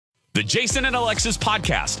The Jason and Alexis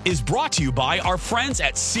podcast is brought to you by our friends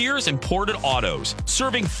at Sears Imported Autos,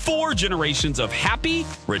 serving 4 generations of happy,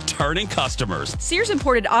 returning customers. Sears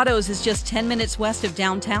Imported Autos is just 10 minutes west of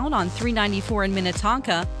downtown on 394 in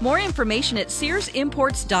Minnetonka. More information at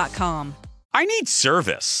SearsImports.com. I need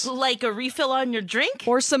service. Like a refill on your drink?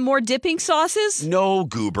 Or some more dipping sauces? No,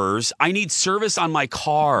 goobers. I need service on my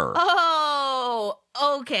car. Oh,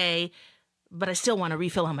 okay. But I still want a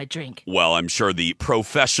refill on my drink. Well, I'm sure the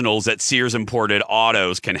professionals at Sears Imported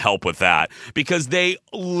Autos can help with that because they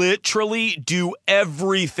literally do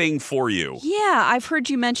everything for you. Yeah, I've heard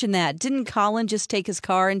you mention that. Didn't Colin just take his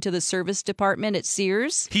car into the service department at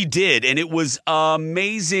Sears? He did, and it was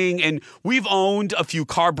amazing. And we've owned a few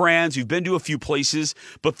car brands. We've been to a few places,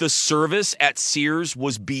 but the service at Sears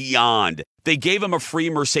was beyond. They gave him a free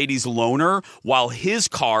Mercedes loaner while his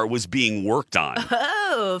car was being worked on.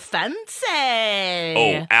 Oh, fancy.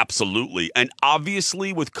 Oh, absolutely. And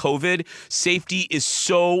obviously with COVID, safety is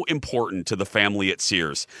so important to the family at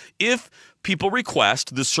Sears. If people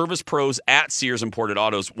request, the service pros at Sears Imported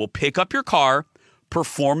Autos will pick up your car,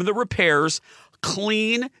 perform the repairs,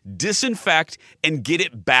 clean, disinfect, and get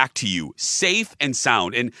it back to you safe and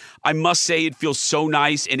sound. And I must say, it feels so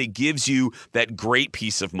nice, and it gives you that great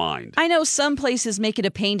peace of mind. I know some places make it a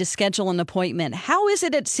pain to schedule an appointment. How is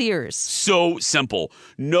it at Sears? So simple.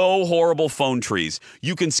 No horrible phone trees.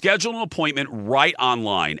 You can schedule an appointment right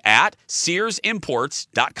online at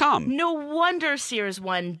SearsImports.com. No wonder Sears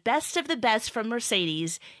won Best of the Best from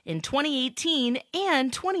Mercedes in 2018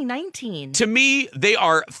 and 2019. To me, they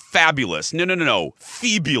are fabulous. No.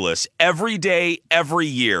 Fabulous. Every day, every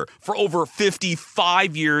year. For over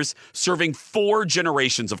 55 years, serving 4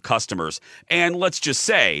 generations of customers. And let's just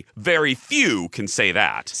say, very few can say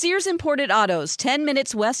that. Sears Imported Autos, 10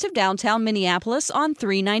 minutes west of downtown Minneapolis on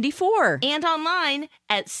 394. And online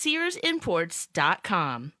at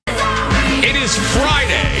SearsImports.com. It is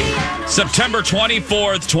Friday, September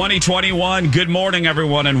 24th, 2021. Good morning,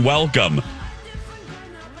 everyone, and welcome.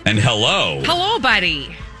 And hello. Hello,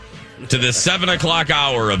 buddy. To the 7 o'clock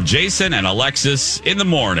hour of Jason and Alexis in the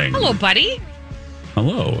morning. Hello, buddy.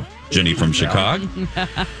 Hello, Jenny from Chicago.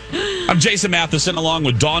 I'm Jason Matheson along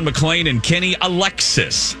with Dawn McClain and Kenny.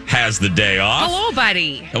 Alexis has the day off. Hello,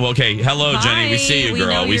 buddy. Okay, hello, Hi. Jenny. We see you,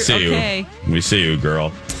 girl. We see okay. you. We see you,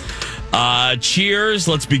 girl. Cheers.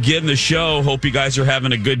 Let's begin the show. Hope you guys are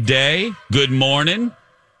having a good day. Good morning.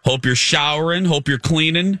 Hope you're showering. Hope you're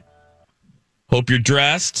cleaning. Hope you're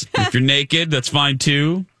dressed. If you're naked, that's fine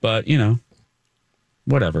too. But,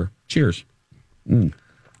 whatever. Cheers.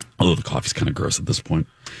 Although the coffee's kind of gross at this point.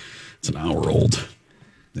 It's an hour old.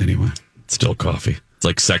 Anyway, it's still coffee. It's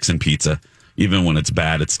like sex and pizza. Even when it's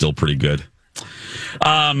bad, it's still pretty good.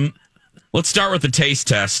 Let's start with the taste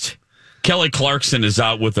test. Kelly Clarkson is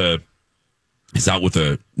out with a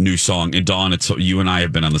new song. And Dawn, you and I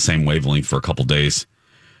have been on the same wavelength for a couple days.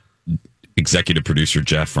 Executive producer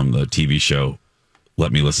Jeff from the TV show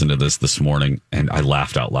let me listen to this morning, and I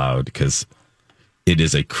laughed out loud because it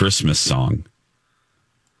is a Christmas song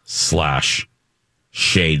 /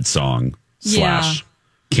 shade song /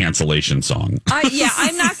 cancellation song.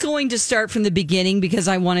 I'm not going to start from the beginning because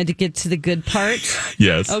I wanted to get to the good part.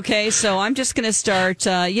 Yes. Okay, so I'm just going to start.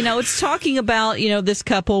 It's talking about, this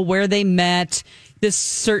couple, where they met, this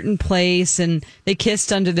certain place, and they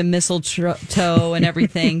kissed under the mistletoe and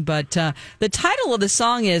everything. But the title of the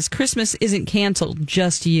song is Christmas Isn't Canceled,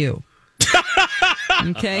 Just You.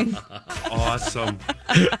 Okay. Awesome.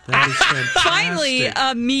 That is fantastic. Finally,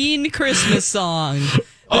 a mean Christmas song.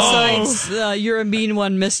 Besides, You're a Mean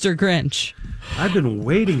One, Mr. Grinch. I've been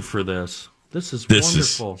waiting for this. This is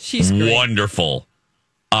wonderful. She's great. Wonderful.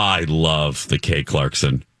 I love the Kay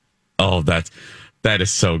Clarkson. Oh, that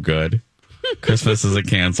is so good. Christmas isn't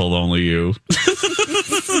canceled, only you. This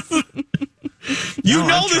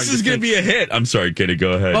is going to be a hit. I'm sorry, Kenny,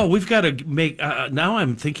 go ahead. Oh, we've got to make... now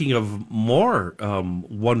I'm thinking of more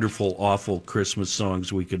wonderful, awful Christmas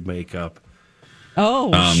songs we could make up.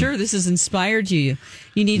 Oh, sure. This has inspired you.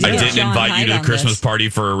 You need to I get didn't John invite Hyde you to the on Christmas this. party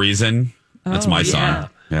for a reason. That's my song.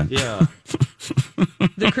 Yeah.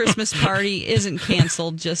 The Christmas party isn't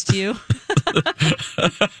canceled, just you.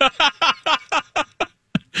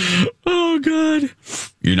 Oh, God.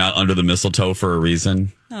 You're not under the mistletoe for a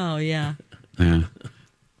reason? Oh, yeah. Yeah.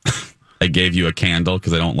 I gave you a candle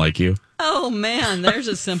because I don't like you. Oh, man, there's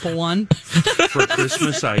a simple one. For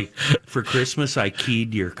Christmas, I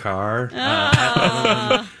keyed your car.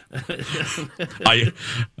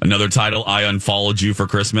 Another title, I unfollowed you for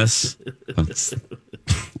Christmas. That's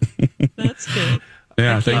good.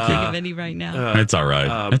 Yeah, thank Think you. of any right now. It's all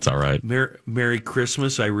right. It's all right. Merry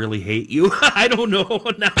Christmas. I really hate you. I don't know.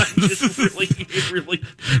 Now I'm just really.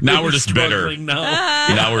 Now we're just bitter. struggling Now.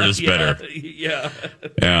 Now we're just bitter. Yeah.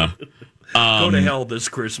 Yeah. Go to hell this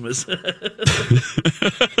Christmas.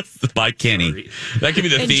 By Kenny. Sorry. That could be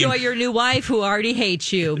the Enjoy theme. your new wife who already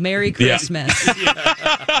hates you. Merry Christmas.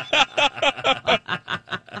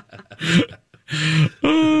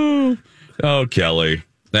 Oh, Kelly.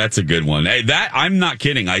 That's a good one. Hey, that I'm not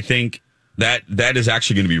kidding. I think that is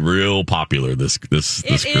actually going to be real popular this It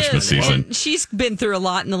Christmas is. season. And she's been through a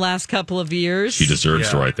lot in the last couple of years. She deserves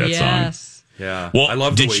to write that song. Yes. Yeah. Well, I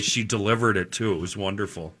love the did way she- she delivered it too. It was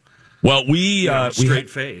wonderful. Well, we Straight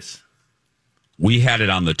face. we had it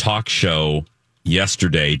on the talk show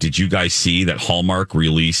yesterday. Did you guys see that Hallmark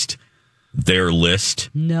released their list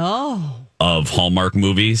No. of Hallmark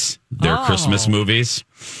movies, their Oh. Christmas movies?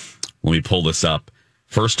 Let me pull this up.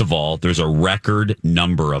 First of all, there's a record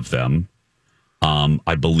number of them.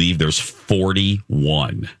 I believe there's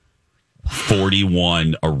 41.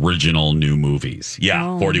 41 original new movies. Yeah,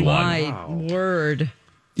 Oh, 41. My word.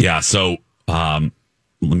 Yeah, so let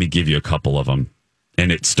me give you a couple of them.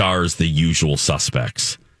 And it stars the usual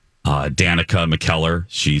suspects. Danica McKellar,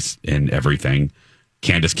 she's in everything.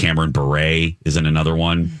 Candace Cameron Bure is in another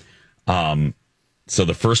one. So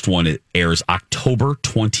the first one, it airs October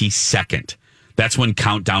 22nd. That's when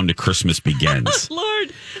Countdown to Christmas begins.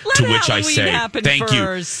 Lord, let To which I Halloween say, happen thank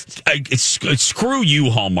first. you. Screw you,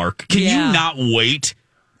 Hallmark. Can Yeah. you not wait?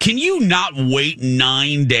 Can you not wait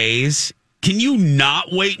 9 days? Can you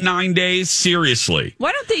not wait 9 days? Seriously.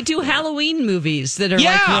 Why don't they do Halloween movies that are like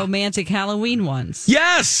Yeah. romantic Halloween ones?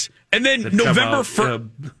 Yes. And then That November come 1st. out,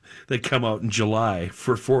 they come out in July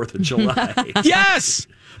for 4th of July. Yes.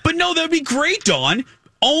 But no, that'd be great, Dawn.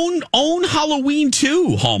 Own Halloween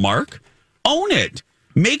too, Hallmark. Own it.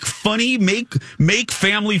 Make funny, make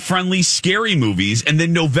family friendly scary movies, and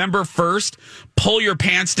then November 1st, pull your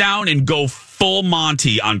pants down and go full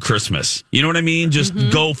Monty on Christmas. You know what I mean? Just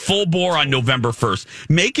go full bore on November 1st.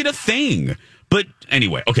 Make it a thing. But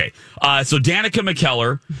anyway, okay. So Danica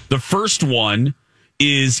McKellar, the first one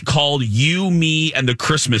is called You, Me, and the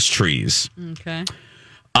Christmas Trees. Okay.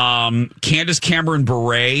 Candace Cameron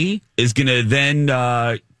Bure is going to then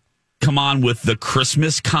come on with the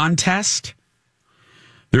Christmas contest.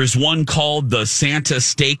 There's one called the Santa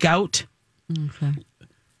Stakeout. Okay.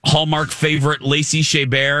 Hallmark favorite Lacey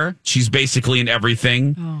Chabert. She's basically in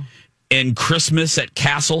everything. Oh. In Christmas at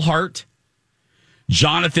Castle Heart.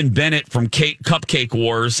 Jonathan Bennett from Cupcake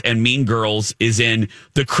Wars and Mean Girls is in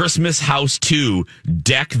The Christmas House 2,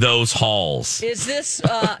 Deck Those Halls. Is this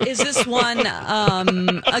one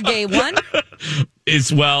a gay one?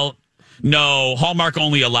 No, Hallmark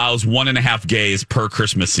only allows 1.5 gays per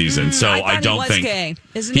Christmas season, so I I thought don't he was think gay.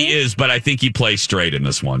 Isn't he he? is, but I think he plays straight in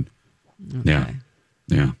this one. Yeah.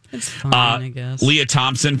 It's fine, I guess. Leah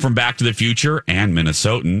Thompson from Back to the Future and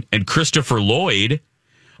Minnesotan and Christopher Lloyd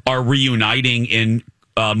are reuniting in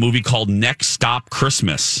a movie called Next Stop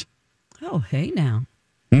Christmas. Oh, hey now.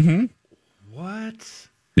 What?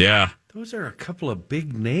 Yeah. Those are a couple of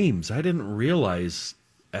big names. I didn't realize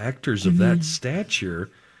actors of that stature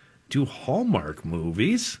do Hallmark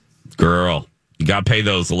movies. Girl, you got to pay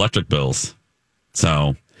those electric bills.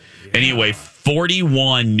 So, anyway,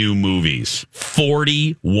 41 new movies.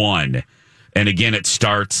 41. And again, it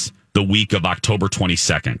starts the week of October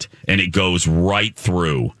 22nd, and it goes right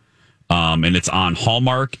through. And it's on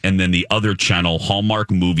Hallmark and then the other channel, Hallmark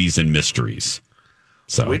Movies and Mysteries.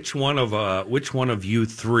 So, Which one of you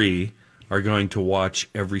three are going to watch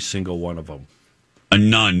every single one of them?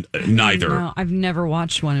 neither. No, I've never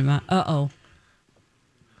watched one of my.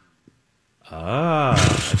 I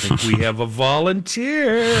think we have a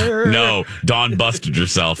volunteer. No, Dawn busted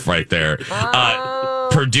herself right there.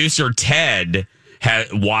 Producer Ted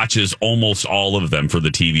watches almost all of them for the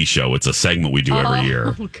TV show. It's a segment we do every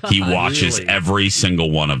year. God. He watches Really? every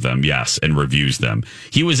single one of them, yes, and reviews them.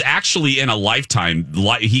 He was actually in a Lifetime.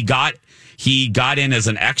 He got in as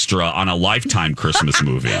an extra on a Lifetime Christmas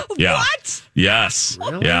movie. Yeah. What? Yes.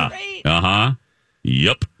 Really? Yeah. Great.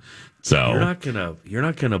 Yep. So You're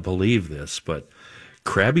not gonna believe this, but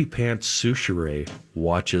Krabby Pants Souchere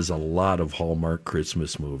watches a lot of Hallmark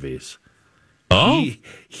Christmas movies. Oh.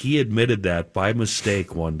 He admitted that by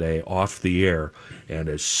mistake one day off the air, and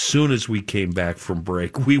as soon as we came back from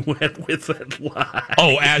break, we went with it live.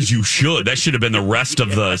 Oh, as you should. That should have been the rest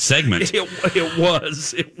of the segment. It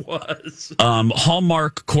was.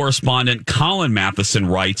 Hallmark correspondent Colin Matheson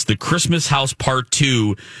writes, The Christmas House Part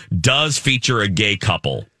 2 does feature a gay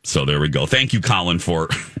couple. So there we go. Thank you, Colin, for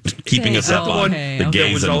keeping us up on okay, the okay. It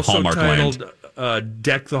gays was in also Hallmark land. titled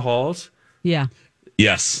Deck the Halls. Yeah.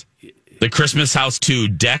 Yes. The Christmas House 2,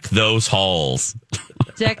 Deck Those Halls.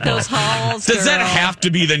 Deck those halls. Does that girl. have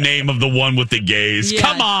to be the name of the one with the gays? Yeah,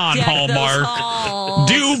 Come on, Deck those Hallmark.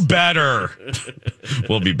 halls. Do better.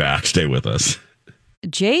 We'll be back. Stay with us.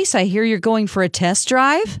 Jace, I hear you're going for a test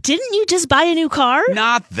drive. Didn't you just buy a new car?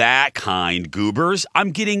 Not that kind, goobers. I'm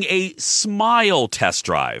getting a smile test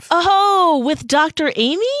drive. Oh, with Dr.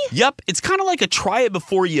 Amy? Yep, it's kind of like a try it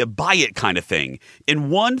before you buy it kind of thing. In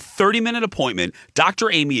one 30-minute appointment,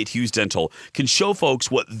 Dr. Amy at Hughes Dental can show folks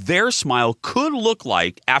what their smile could look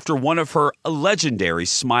like after one of her legendary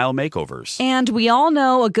smile makeovers. And we all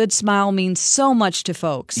know a good smile means so much to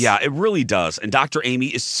folks. Yeah, it really does. And Dr. Amy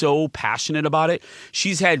is so passionate about it.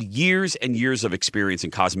 She's had years and years of experience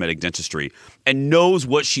in cosmetic dentistry and knows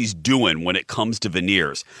what she's doing when it comes to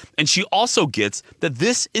veneers. And she also gets that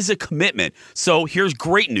this is a commitment. So here's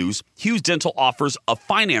great news. Hughes Dental offers a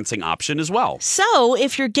financing option as well. So,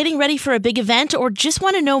 if you're getting ready for a big event or just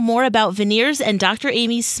want to know more about veneers and Dr.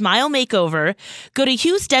 Amy's smile makeover, go to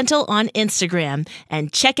Hughes Dental on Instagram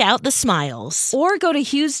and check out the smiles. Or go to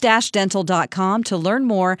hughes-dental.com to learn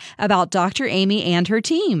more about Dr. Amy and her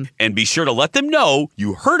team. And be sure to let them know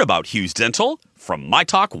you heard about Hughes Dental from My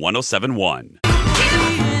Talk 1071.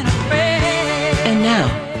 And now,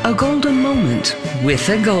 a golden moment with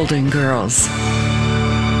the Golden Girls.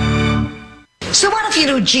 So what if you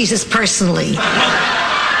knew Jesus personally?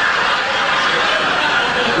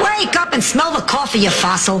 Wake up and smell the coffee, you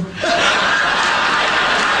fossil.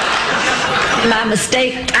 My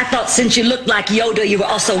mistake. I thought since you looked like Yoda, you were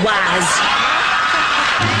also wise.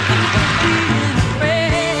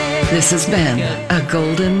 This has been a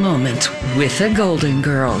golden moment with the Golden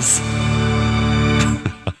Girls.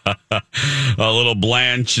 A little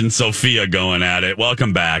Blanche and Sophia going at it.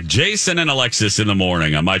 Welcome back. Jason and Alexis in the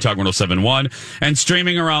morning on My Talk 1071 and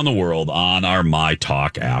streaming around the world on our My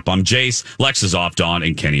Talk app. I'm Jace, Lex is off, Dawn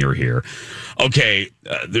and Kenny are here. Okay,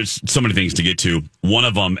 there's so many things to get to. One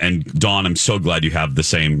of them, and Dawn, I'm so glad you have the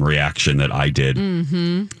same reaction that I did.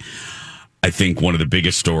 Mm-hmm. I think one of the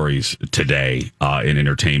biggest stories today in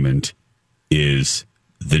entertainment is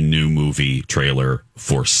the new movie trailer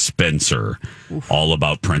for Spencer, all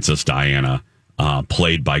about Princess Diana,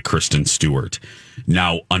 played by Kristen Stewart.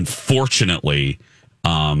 Now, unfortunately,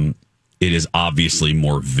 it is obviously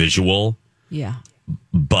more visual. Yeah.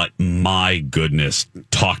 But my goodness,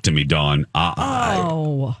 talk to me, Dawn.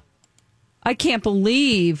 I can't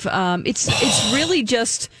believe it's really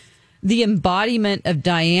just the embodiment of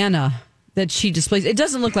Diana that she displays. It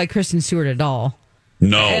doesn't look like Kristen Stewart at all.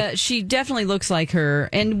 No. She definitely looks like her.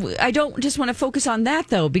 And I don't just want to focus on that,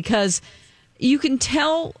 though, because you can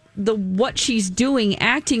tell what she's doing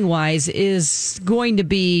acting-wise is going to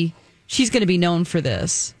be, she's going to be known for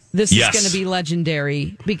this. This is going to be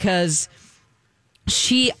legendary because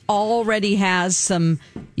she already has some,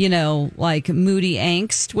 like moody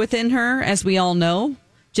angst within her, as we all know.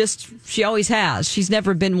 She always has. She's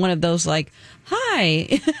never been one of those like,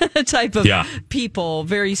 hi type of people,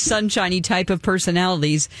 very sunshiny type of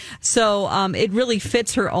personalities. So it really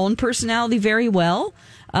fits her own personality very well.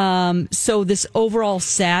 So this overall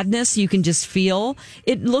sadness, you can just feel.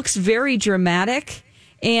 It looks very dramatic.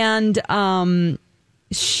 And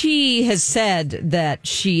she has said that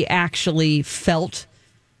she actually felt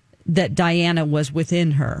that Diana was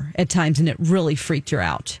within her at times, and it really freaked her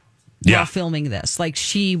out. While filming this, like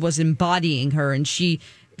she was embodying her, and she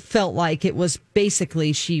felt like it was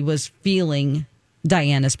basically she was feeling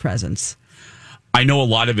Diana's presence. I know a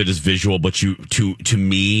lot of it is visual, but to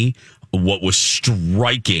me, what was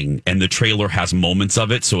striking, and the trailer has moments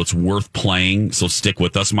of it, so it's worth playing. So stick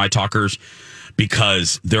with us, my talkers,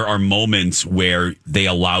 because there are moments where they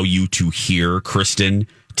allow you to hear Kristen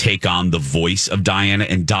take on the voice of Diana,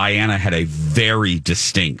 and Diana had a very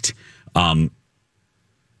distinct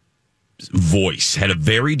voice, had a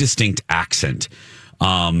very distinct accent,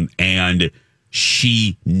 and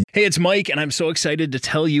she... Hey, it's Mike, and I'm so excited to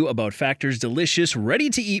tell you about Factor's delicious,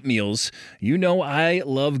 ready-to-eat meals. You know I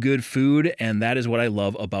love good food, and that is what I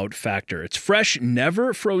love about Factor. It's fresh,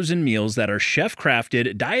 never frozen meals that are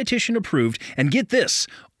chef-crafted, dietitian-approved, and get this,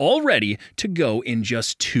 all ready to go in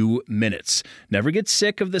just 2 minutes. Never get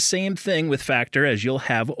sick of the same thing with Factor, as you'll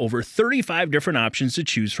have over 35 different options to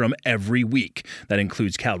choose from every week. That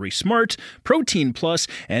includes Calorie Smart, Protein Plus,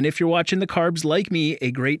 and if you're watching the carbs like me,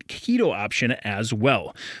 a great keto option as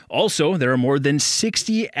well. Also, there are more than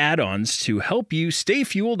 60 add-ons to help you stay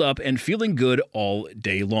fueled up and feeling good all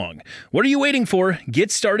day long. What are you waiting for? Get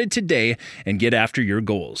started today and get after your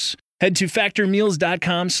goals. Head to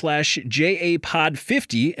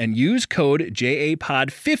factormeals.com/JAPOD50 and use code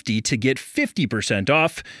JAPOD50 to get 50%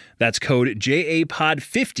 off. That's code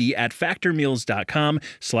JAPOD50 at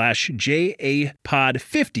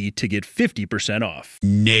factormeals.com/JAPOD50 to get 50% off.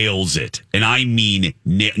 Nails it. And I mean,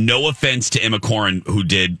 no offense to Emma Corrin, who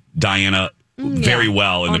did Diana very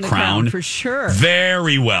well in The Crown. For sure.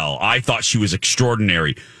 Very well. I thought she was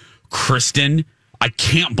extraordinary. Kristen, I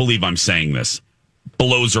can't believe I'm saying this,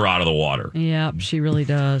 blows her out of the water. Yep, she really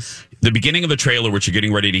does. The beginning of the trailer, which you're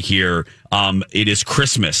getting ready to hear, it is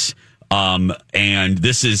Christmas. And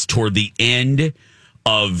this is toward the end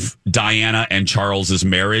of Diana and Charles's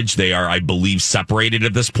marriage. They are, I believe, separated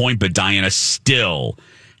at this point, but Diana still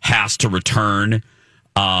has to return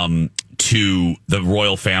to the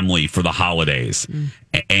royal family for the holidays.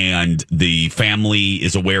 And the family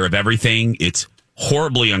is aware of everything. It's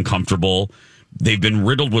horribly uncomfortable. They've been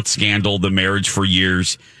riddled with scandal, the marriage, for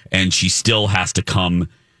years, and she still has to come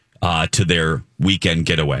to their weekend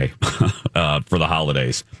getaway for the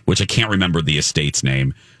holidays, which I can't remember the estate's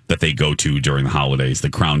name that they go to during the holidays. The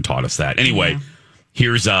Crown taught us that. Anyway,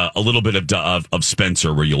 here's a little bit of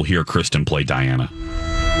Spencer where you'll hear Kristen play Diana.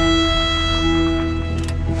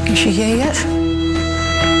 Is she here yet?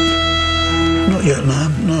 Not yet,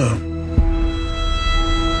 ma'am, no.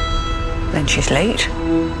 Then she's late.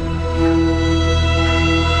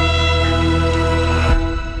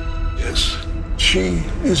 Yes, she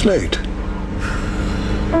is late.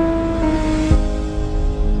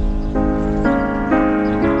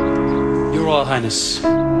 Your Royal Highness.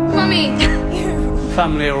 Mummy!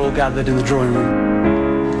 Family are all gathered in the drawing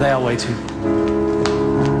room. They are waiting.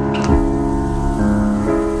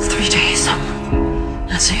 3 days.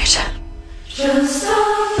 That's it.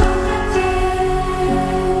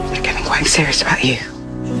 They're getting quite serious about you.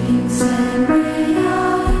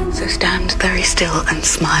 So stand very still and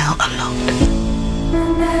smile a lot.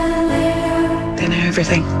 They know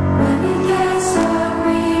everything.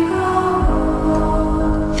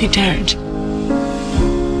 They don't.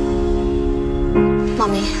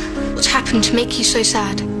 Mummy, what's happened to make you so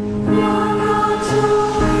sad?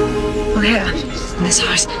 Well, here, in this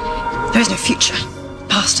house, there is no future.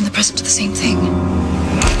 Past and the present are the same thing.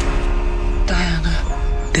 Diana,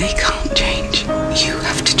 they can't change. You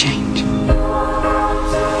have to change.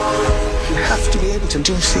 You have to be able to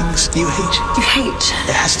do things you hate. You hate?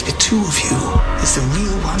 There has to be two of you. There's the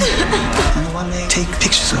real one and the one they take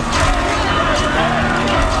pictures of.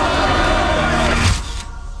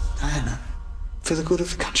 Diana, for the good of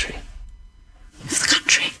the country. For the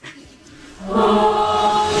country.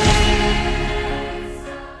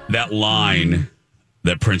 That line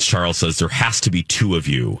that Prince Charles says, there has to be two of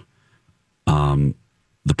you.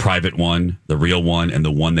 The private one, the real one, and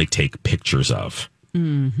the one they take pictures of.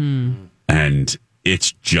 Mm-hmm. And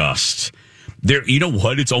it's just there. You know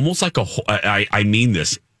what? It's almost like I mean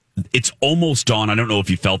this. It's almost dawn. I don't know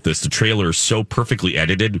if you felt this. The trailer is so perfectly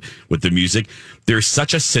edited with the music. There's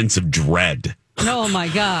such a sense of dread. Oh my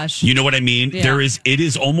gosh. You know what I mean? Yeah. It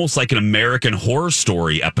is almost like an American Horror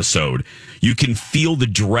Story episode. You can feel the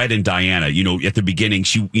dread in Diana. You know, at the beginning,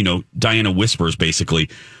 Diana whispers basically.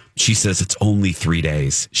 She says it's only 3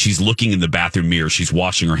 days. She's looking in the bathroom mirror. She's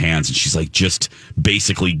washing her hands, and she's like, just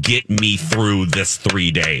basically get me through this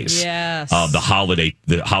 3 days. Yes. Of the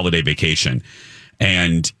holiday vacation.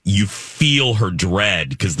 And you feel her dread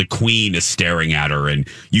because the Queen is staring at her. And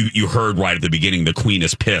you heard right at the beginning, the Queen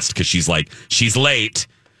is pissed because she's like, she's late.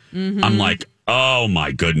 Mm-hmm. I'm like, oh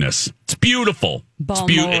my goodness. It's beautiful.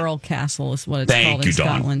 Balmoral Castle is what it's called in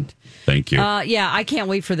Scotland. Thank you. Yeah, I can't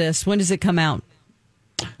wait for this. When does it come out?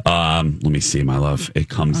 Let me see, my love. It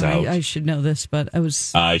comes out. I should know this, but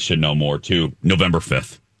I should know more too. November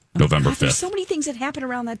 5th. November 5th. There's so many things that happen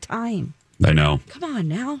around that time. I know. Come on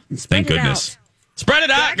now. Thank goodness. Spread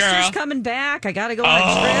it out, Baxter's girl. coming back. I got to go on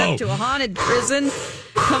a trip to a haunted prison.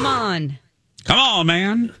 Come on. Come on,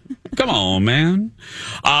 man. Come on, man.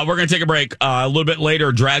 We're going to take a break. A little bit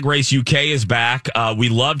later, Drag Race UK is back. We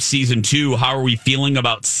loved season 2. How are we feeling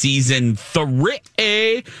about season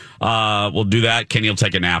 3? We'll do that. Kenny will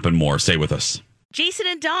take a nap and more. Stay with us. Jason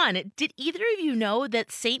and Dawn, did either of you know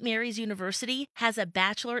that St. Mary's University has a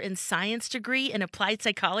Bachelor in Science degree in Applied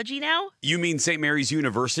Psychology now? You mean St. Mary's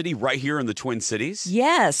University right here in the Twin Cities?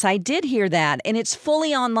 Yes, I did hear that. And it's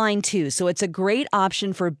fully online too, so it's a great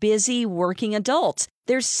option for busy working adults.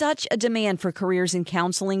 There's such a demand for careers in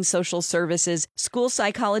counseling, social services, school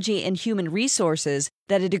psychology, and human resources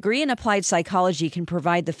that a degree in applied psychology can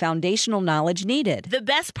provide the foundational knowledge needed. The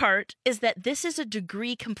best part is that this is a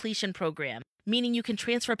degree completion program, meaning you can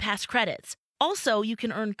transfer past credits. Also, you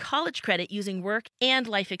can earn college credit using work and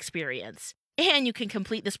life experience. And you can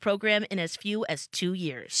complete this program in as few as 2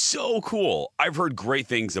 years. So cool. I've heard great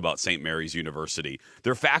things about St. Mary's University.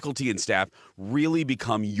 Their faculty and staff really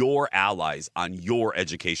become your allies on your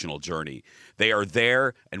educational journey. They are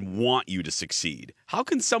there and want you to succeed. How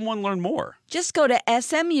can someone learn more? Just go to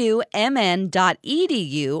smumn.edu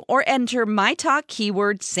or enter my talk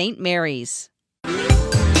keyword St. Mary's.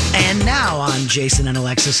 And now on Jason and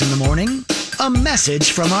Alexis in the Morning, a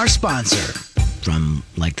message from our sponsor from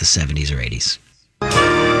like the 70s or 80s.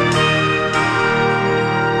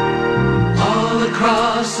 All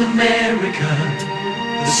across America,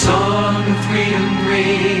 the song of freedom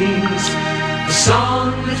rings, a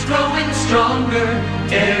song that's growing stronger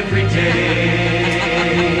every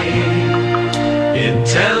day. It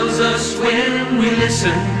tells us when we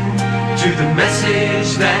listen to the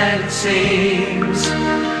message that it sings.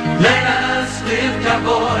 Let us lift our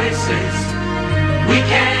voices. We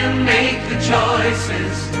can make the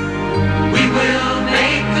choices. We will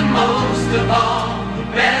make the most of all the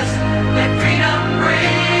best that freedom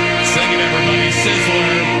brings. Sing it, everybody.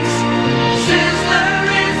 Sizzler. Sizzler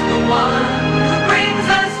is the one who brings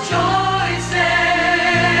us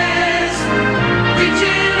choices.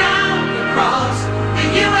 Reaching out across the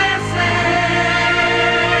USA.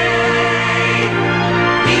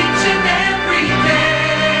 Each and every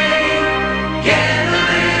day, get a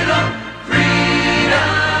little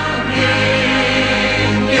freedom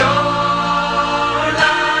in your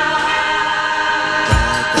life.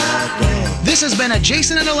 This has been a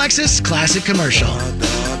Jason and Alexis classic commercial.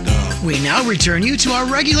 We now return you to our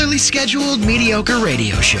regularly scheduled mediocre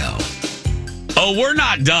radio show. Oh, we're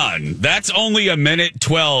not done. That's only a minute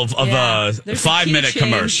 12 of a there's 5-minute a key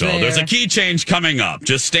change commercial. there. There's a key change coming up.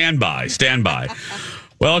 Just stand by. Stand by.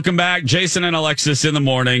 Welcome back. Jason and Alexis in the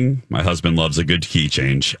morning. My husband loves a good key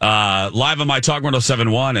change. Live on My Talk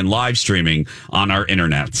 1071 and live streaming on our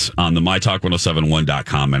internet on the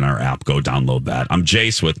MyTalk1071.com and our app. Go download that. I'm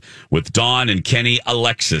Jace with Dawn and Kenny.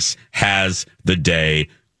 Alexis has the day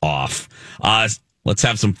off. Let's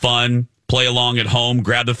have some fun. Play along at home.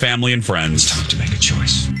 Grab the family and friends. It's time to make a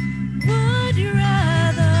choice. Would you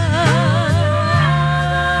rather?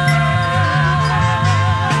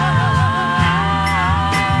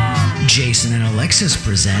 Jason and Alexis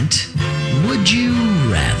present Would You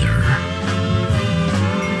Rather?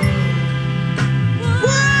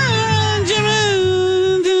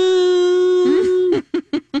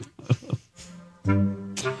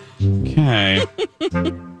 Okay.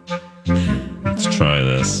 Let's try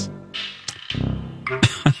this.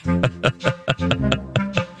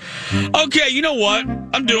 Okay, you know what?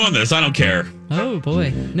 I'm doing this. I don't care. Oh,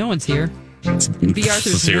 boy. No one's here. B.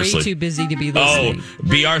 Arthur's Seriously. way too busy to be listening. Oh,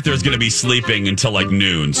 B. Arthur's going to be sleeping until like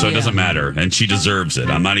noon, so it doesn't matter. And she deserves it.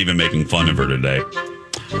 I'm not even making fun of her today.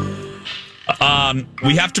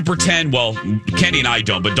 We have to pretend, well, Kenny and I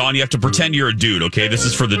don't, but Dawn, you have to pretend you're a dude, okay? This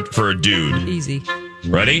is for a dude. Easy.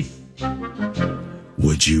 Ready?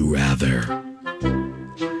 Would you rather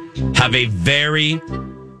have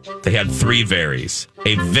they had 3 varies.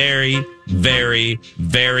 A very, very,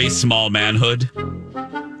 very small manhood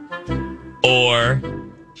or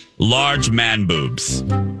large man boobs?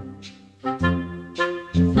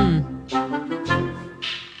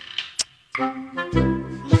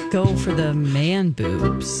 Go for the man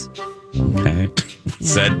boobs. Okay.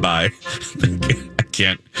 Said by... I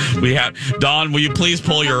can't... We have... Dawn, will you please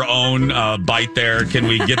pull your own bite there? Can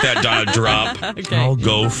we get that done a drop? Okay. I'll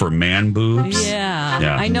go for man boobs.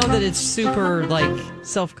 Yeah. I know that it's super,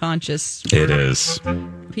 self-conscious It is.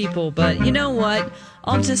 people, but you know what?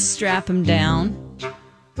 I'll just strap them down.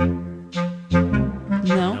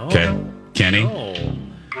 No? Okay. Kenny?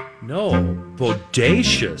 No.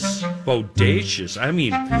 Bodacious. I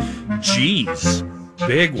mean, geez.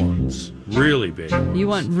 Big ones. Really big ones. You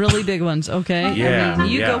want really big ones, okay? Yeah, I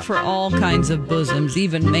mean, you yeah. go for all kinds of bosoms,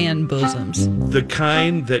 even man bosoms. The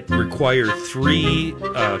kind that require 3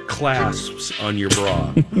 clasps on your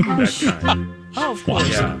bra. That kind. Oh, of course.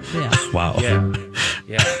 Yeah. Wow.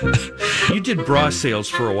 Yeah. You did bra sales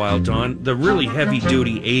for a while, Dawn. The really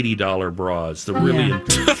heavy-duty $80 bras. The really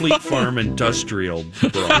Fleet Farm industrial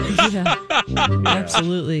bras. Yeah.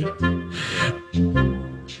 Absolutely.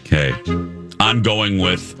 Okay. I'm going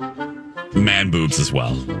with man boobs as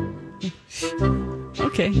well.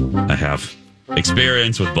 Okay. I have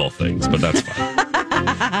experience with both things, but that's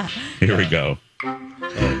fine. Here we go.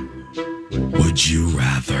 Would you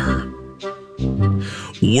rather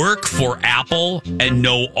work for Apple and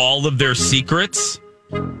know all of their secrets,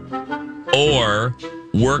 or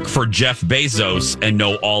work for Jeff Bezos and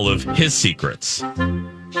know all of his secrets?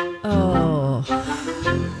 Oh.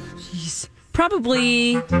 Jeez.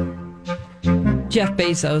 Probably Jeff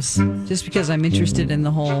Bezos, just because I'm interested in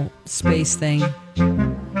the whole space thing.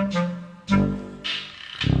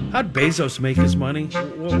 How'd Bezos make his money?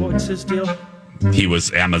 What's his deal? He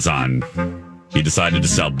was Amazon. He decided to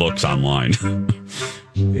sell books online.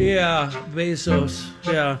 Yeah, Bezos.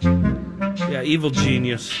 Yeah, evil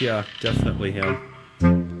genius. Yeah, definitely him.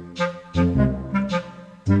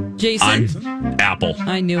 Jason? Apple.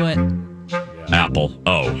 I knew it. Apple.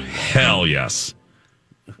 Oh, hell yes.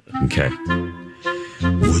 Okay.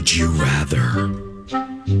 Would you rather?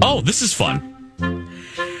 Oh, this is fun.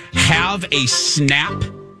 Have a snap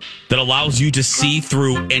that allows you to see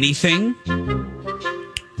through anything,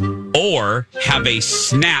 or have a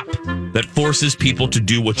snap that forces people to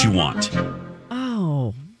do what you want.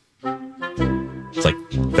 Oh. It's like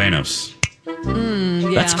Thanos.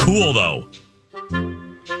 Yeah. That's cool, though.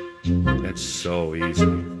 That's so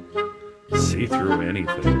easy. See through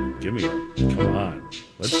anything. Come on.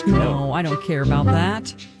 Let's go. No, I don't care about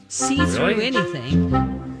that. See through Really? anything.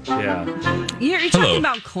 Yeah. You're talking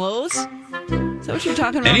about clothes? Is that what you're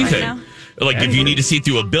talking about Anything. right now? Like if you need to see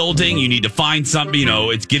through a building, you need to find something,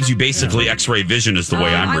 it gives you basically X-ray vision is the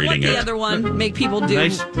way I'm reading I want it. the other one. Make people do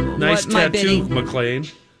Nice what my tattoo, bidding. McLean.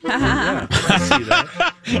 Yeah, I see that.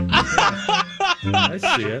 I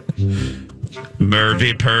see it.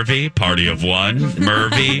 Mervy pervy, party of one.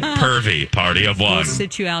 Mervy pervy, party of We'll one.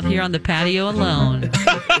 sit you out here on the patio alone.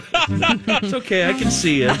 It's okay. I can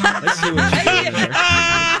see it. I see what you're doing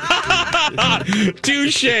there.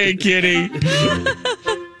 Touche, kitty.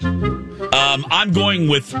 I'm going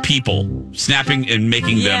with people, snapping and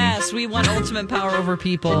making them. Yes, we want ultimate power over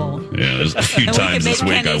people. Yeah, there's a few And times we this can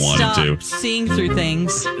make week I Kenny wanted stop to. seeing through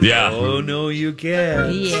things. Yeah. Oh, no, you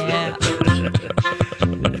can't. Yeah.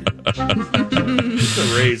 It's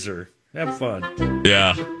a razor. Have fun.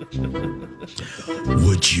 Yeah.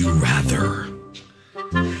 Would you rather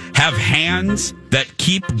have hands that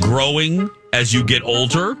keep growing as you get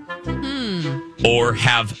older, or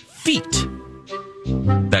have feet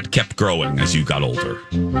that kept growing as you got older?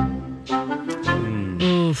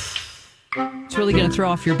 Oof. It's really going to throw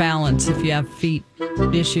off your balance if you have feet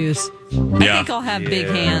issues. I think I'll have big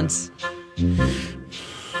hands.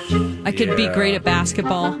 I could be great at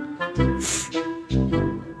basketball.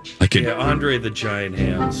 I could. Yeah, Andre the Giant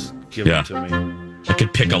hands. Give it to me. I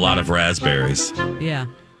could pick a lot of raspberries. Yeah.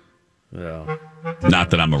 Yeah. Not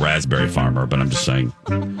that I'm a raspberry farmer, but I'm just saying.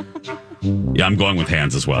 Yeah, I'm going with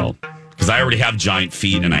hands as well. Because I already have giant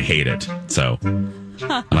feet and I hate it. So,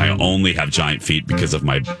 and I only have giant feet because of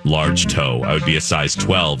my large toe. I would be a size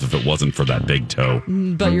 12 if it wasn't for that big toe.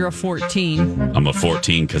 But you're a 14. I'm a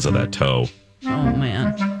 14 because of that toe. Oh,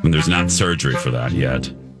 man. And there's not surgery for that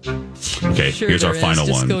yet. Okay, Sure here's our there is. final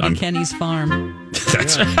Just one. go to Kenny's farm.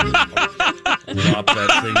 That's Lop that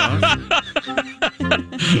thing off.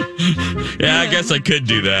 Yeah, I guess I could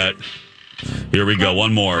do that. Here we go.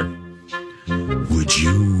 One more. Would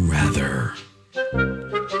you rather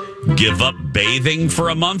give up bathing for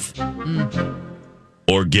a month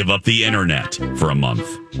or give up the internet for a month?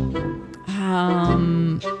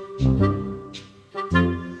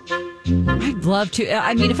 I'd love to.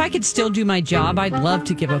 I mean, if I could still do my job, I'd love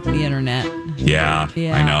to give up the internet. Yeah,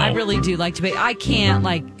 Yeah, I know. I really do like to bathe. I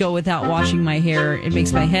can't go without washing my hair. It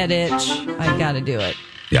makes my head itch. I got to do it.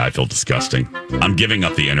 Yeah, I feel disgusting. I'm giving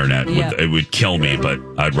up the internet. Yeah. It would kill me, but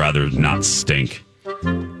I'd rather not stink.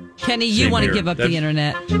 Kenny, you Same want to here. give up the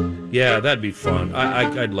internet? Yeah, that'd be fun.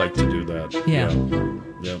 I'd like to do that. Yeah.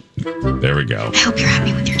 Yep. There we go. I hope you're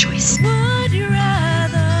happy with your choice.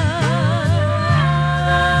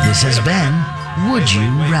 This has been Would You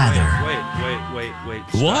Rather. Wait.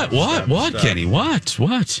 What, Stop. Kenny? What?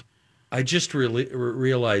 I just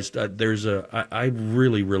realized I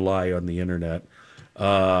really rely on the internet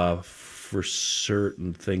for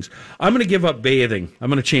certain things. I'm going to give up bathing. I'm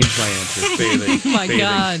going to change my answer. Bathing. Oh, my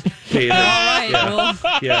God. Bathing. All right, Yeah. well,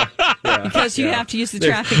 Yeah. because you have to use the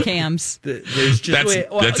traffic cams. There's just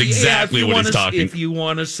That's exactly what he's talking. If you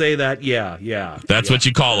want to say that, yeah. That's what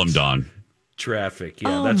you call them, Don. Traffic.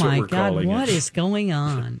 Yeah, Oh that's my what we're God, calling what it. is going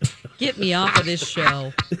on? Get me off of this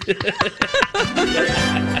show.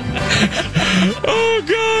 Oh,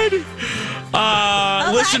 God.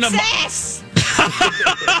 Listen to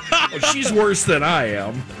Oh, she's worse than I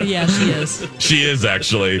am. Yeah, she is. She is,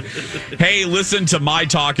 actually. Hey, listen to My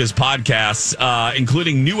Talk as podcasts,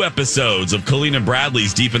 including new episodes of Colleen and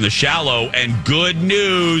Bradley's Deep in the Shallow, and good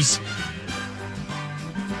news.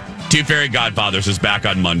 Two Fairy Godfathers is back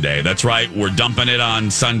on Monday. That's right. We're dumping it on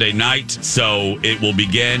Sunday night, so it will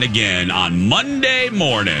begin again on Monday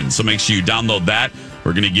morning. So make sure you download that.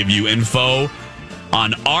 We're going to give you info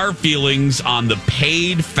on our feelings on the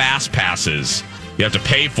paid fast passes. You have to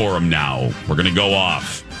pay for them now. We're going to go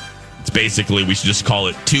off. It's basically, we should just call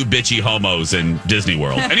it two bitchy homos in Disney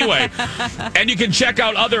World. Anyway, and you can check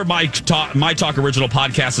out other My Talk original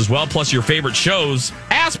podcasts as well, plus your favorite shows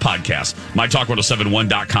as podcasts.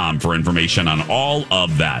 MyTalk1071.com for information on all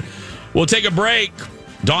of that. We'll take a break.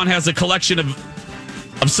 Dawn has a collection of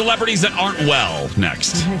celebrities that aren't well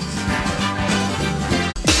next.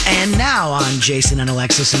 And now on Jason and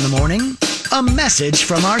Alexis in the Morning, a message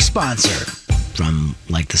from our sponsor from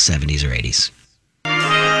like the 70s or 80s.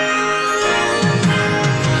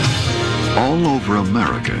 All over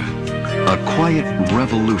America, a quiet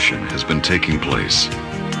revolution has been taking place.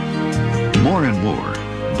 More and more,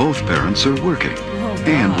 both parents are working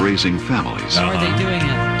and raising families. How are they doing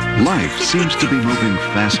it? Life seems to be moving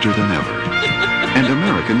faster than ever, and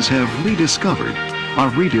Americans have rediscovered, are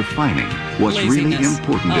redefining what's really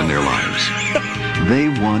important in their lives. They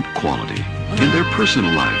want quality in their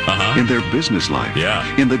personal life, in their business life,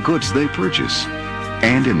 in the goods they purchase,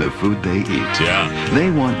 and in the food they eat.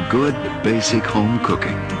 They want good, basic home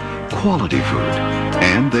cooking, quality food,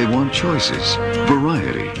 and they want choices,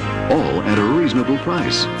 variety, all at a reasonable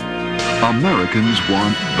price. Americans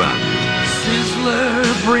want value. Sizzler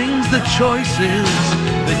brings the choices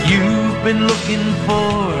that you've been looking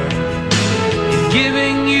for. In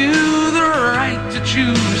giving you the right to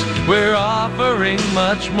choose, we're offering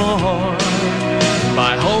much more.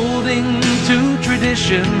 By holding to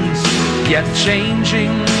traditions, yet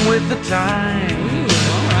changing with the time.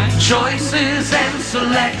 Choices and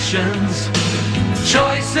selections,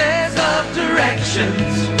 choices of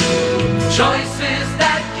directions, choices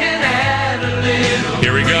that can add a little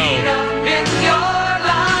Here we go. freedom in your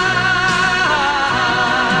life.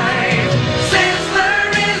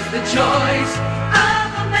 Sizzler is the choice of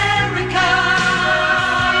America.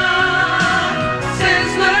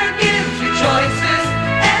 Sizzler gives you choices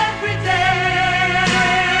every day.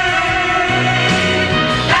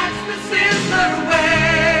 That's the Sizzler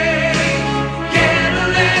way. Get a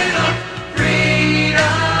little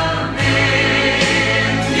freedom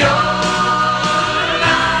in your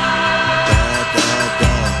life.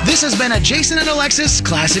 This has been a Jason and Alexis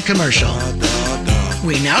classic commercial.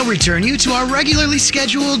 We now return you to our regularly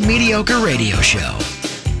scheduled mediocre radio show.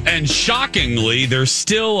 And shockingly, there's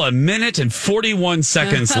still a minute and 41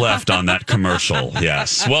 seconds left on that commercial.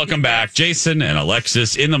 Yes. Welcome back. Jason and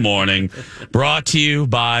Alexis in the morning, brought to you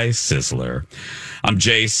by Sizzler. I'm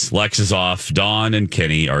Jace. Lex is off. Dawn and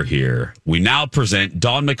Kenny are here. We now present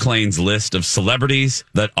Dawn McClain's list of celebrities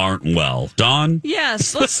that aren't well. Dawn?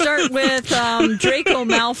 Yes, let's start with Draco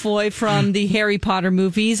Malfoy from the Harry Potter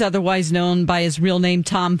movies, otherwise known by his real name,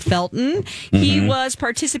 Tom Felton. He was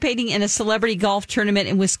participating in a celebrity golf tournament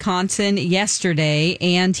in Wisconsin yesterday,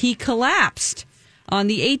 and he collapsed on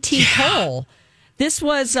the 18th hole. This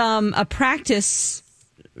was a practice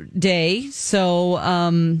day,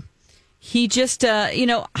 so he just,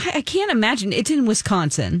 I can't imagine. It's in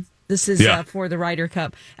Wisconsin. This is for the Ryder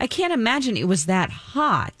Cup. I can't imagine it was that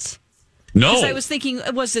hot. No. Because I was thinking,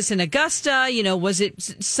 was this in Augusta? Was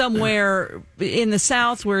it somewhere in the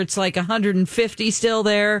South where it's like 150 still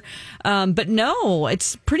there? But no,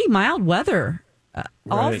 it's pretty mild weather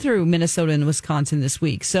all through Minnesota and Wisconsin this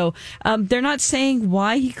week. So they're not saying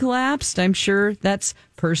why he collapsed. I'm sure that's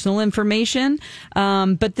personal information.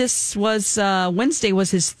 But this was Wednesday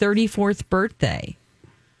was his 34th birthday.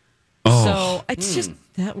 Oh. So it's just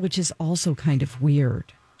that, which is also kind of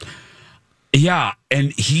weird. Yeah,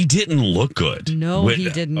 and he didn't look good. No, he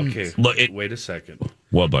didn't. Okay, Look, wait a second.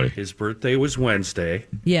 What, buddy? His birthday was Wednesday.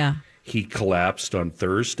 Yeah. He collapsed on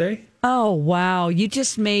Thursday. Oh, wow. You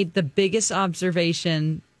just made the biggest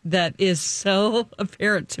observation that is so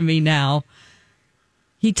apparent to me now.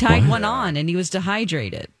 He tied one on and he was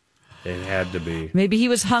dehydrated. It had to be. Maybe he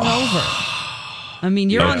was hungover. I mean,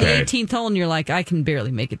 you're on the 18th hole and you're like, I can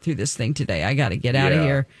barely make it through this thing today. I got to get out of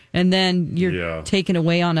here. And then you're taken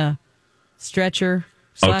away on a stretcher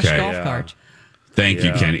 / golf cart. Thank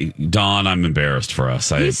you, Kenny. Dawn, I'm embarrassed for us.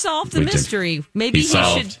 He solved the mystery. Maybe he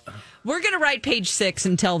should. We're going to write page 6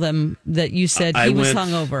 and tell them that you said he was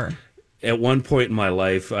hungover. At one point in my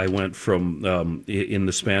life, I went from, in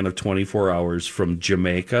the span of 24 hours, from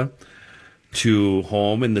Jamaica to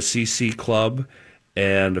home in the CC Club,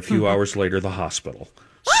 and a few hours later, the hospital.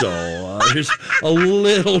 So there's a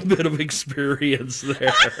little bit of experience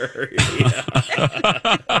there.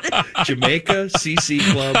 Jamaica, CC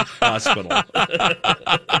Club, hospital.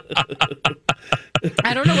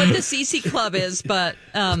 I don't know what the CC Club is, but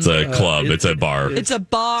it's a club. It's a bar. It's a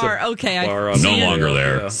bar. Okay, no longer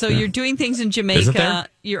there. So you're doing things in Jamaica.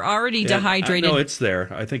 You're already dehydrated. No, it's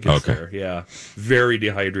there. I think it's there. Yeah, very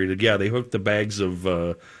dehydrated. Yeah, they hooked the bags of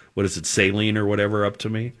what is it, saline or whatever up to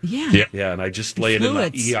me. Yeah. Yeah, and I just lay it in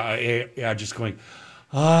the just going,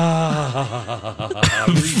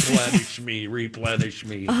 replenish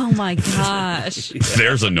me. Oh my gosh.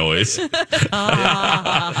 There's a noise.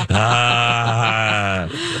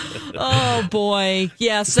 Oh boy.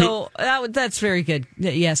 Yeah, so that's very good.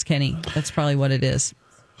 Yes, Kenny. That's probably what it is.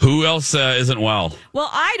 Who else isn't well? Well,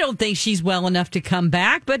 I don't think she's well enough to come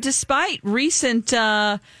back, but despite recent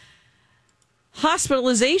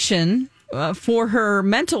hospitalization for her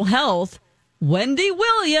mental health, Wendy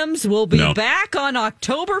Williams will be back on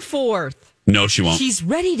October 4th. No, she won't. She's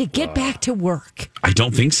ready to get back to work. I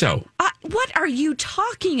don't think so. What are you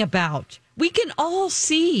talking about? We can all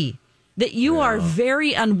see that you are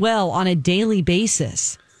very unwell on a daily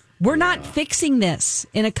basis. We're not fixing this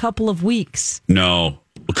in a couple of weeks. No.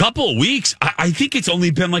 A couple of weeks? I think it's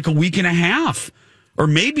only been like a week and a half. Or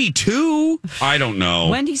maybe 2. I don't know.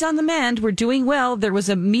 Wendy's on the mend. We're doing well. There was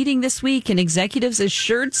a meeting this week, and executives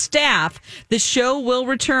assured staff the show will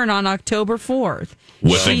return on October 4th.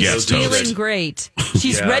 With a guest She's host. feeling great.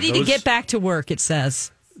 She's ready to get back to work, it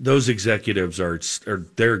says. Those executives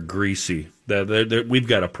they're greasy. We've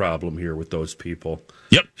got a problem here with those people.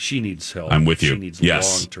 Yep. She needs help. I'm with you. She needs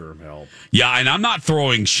long-term help. Yeah, and I'm not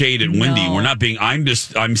throwing shade at Wendy. We're not being I'm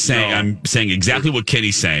saying exactly what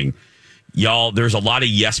Kenny's saying. Y'all, there's a lot of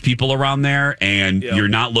yes people around there, and you're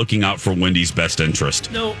not looking out for Wendy's best interest.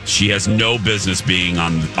 No. She has no business being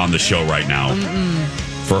on the show right now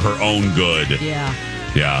for her own good. Yeah.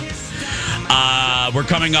 Yeah. We're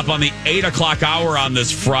coming up on the 8 o'clock hour on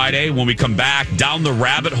this Friday. When we come back, Down the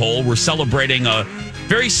Rabbit Hole, we're celebrating a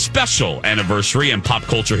very special anniversary in pop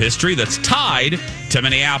culture history that's tied to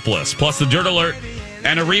Minneapolis. Plus the Dirt Alert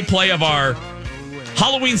and a replay of our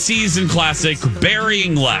Halloween season classic,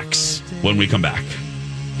 Burying Lex, when we come back.